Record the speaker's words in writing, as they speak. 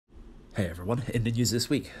Hey everyone, in the news this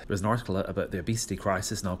week, there's an article out about the obesity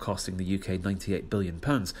crisis now costing the UK £98 billion.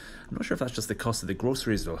 I'm not sure if that's just the cost of the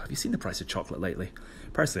groceries though. Have you seen the price of chocolate lately?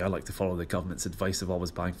 Personally, I like to follow the government's advice of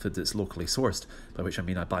always buying food that's locally sourced, by which I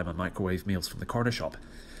mean I buy my microwave meals from the corner shop.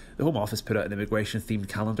 The Home Office put out an immigration-themed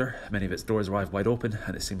calendar. Many of its doors arrive wide open,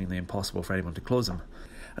 and it's seemingly impossible for anyone to close them.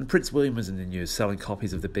 And Prince William was in the news, selling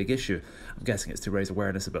copies of The Big Issue. I'm guessing it's to raise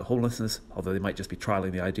awareness about homelessness, although they might just be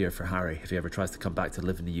trialling the idea for Harry if he ever tries to come back to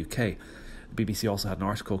live in the UK. The BBC also had an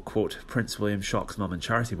article, quote, Prince William shocks mum in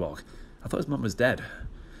charity walk. I thought his mum was dead.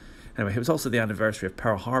 Anyway, it was also the anniversary of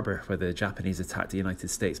Pearl Harbor, where the Japanese attacked the United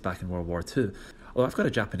States back in World War II. Although I've got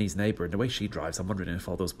a Japanese neighbour, and the way she drives, I'm wondering if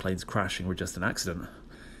all those planes crashing were just an accident.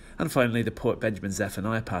 And finally, the poet Benjamin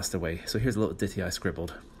Zephaniah passed away, so here's a little ditty I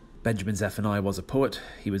scribbled. Benjamin Zephaniah was a poet.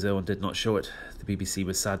 He was ill and did not show it. The BBC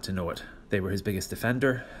was sad to know it. They were his biggest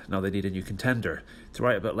defender. Now they need a new contender to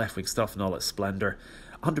write about left-wing stuff in all its splendour.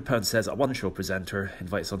 £100 says a one-show presenter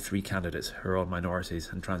invites on 3 candidates who are all minorities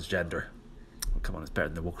and transgender. Well, come on, it's better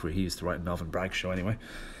than the wokery he used to write in Melvin Bragg's show anyway.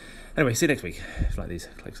 Anyway, see you next week. If you like these,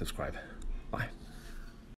 click subscribe. Bye.